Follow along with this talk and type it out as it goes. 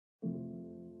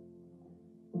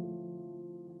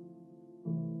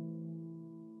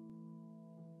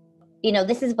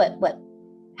this is what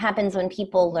happens when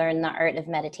people learn the art of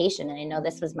meditation. And I know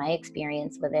this was my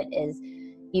experience with it, is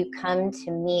you come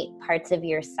to meet parts of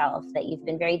yourself that you've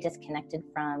been very disconnected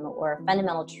from, or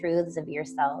fundamental truths of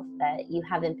yourself that you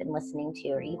haven't been listening to,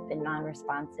 or you've been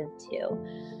non-responsive to.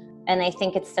 And I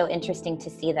think it's so interesting to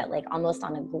see that, like, almost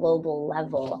on a global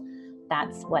level,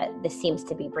 that's what this seems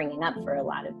to be bringing up for a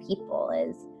lot of people,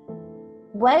 is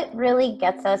what really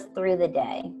gets us through the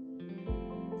day.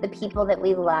 The people that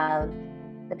we love,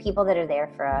 the people that are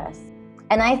there for us.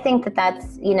 And I think that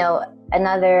that's,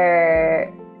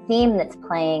 another theme that's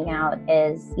playing out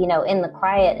is, in the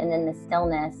quiet and in the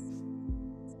stillness,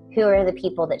 who are the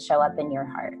people that show up in your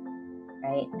heart,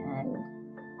 right? And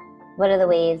what are the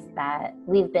ways that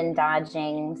we've been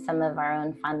dodging some of our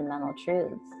own fundamental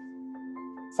truths?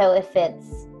 So if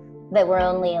it's that we're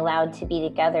only allowed to be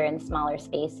together in smaller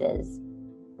spaces,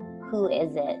 who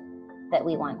is it that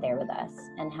we want there with us?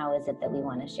 And how is it that we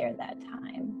want to share that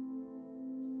time?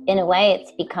 In a way,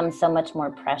 it's become so much more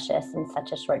precious in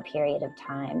such a short period of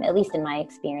time, at least in my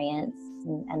experience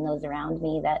and those around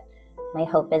me, that my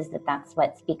hope is that that's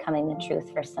what's becoming the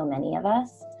truth for so many of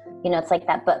us. It's like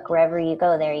that book, wherever you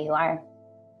go, there you are.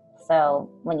 So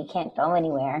when you can't go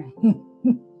anywhere,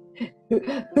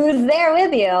 who's there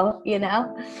with you,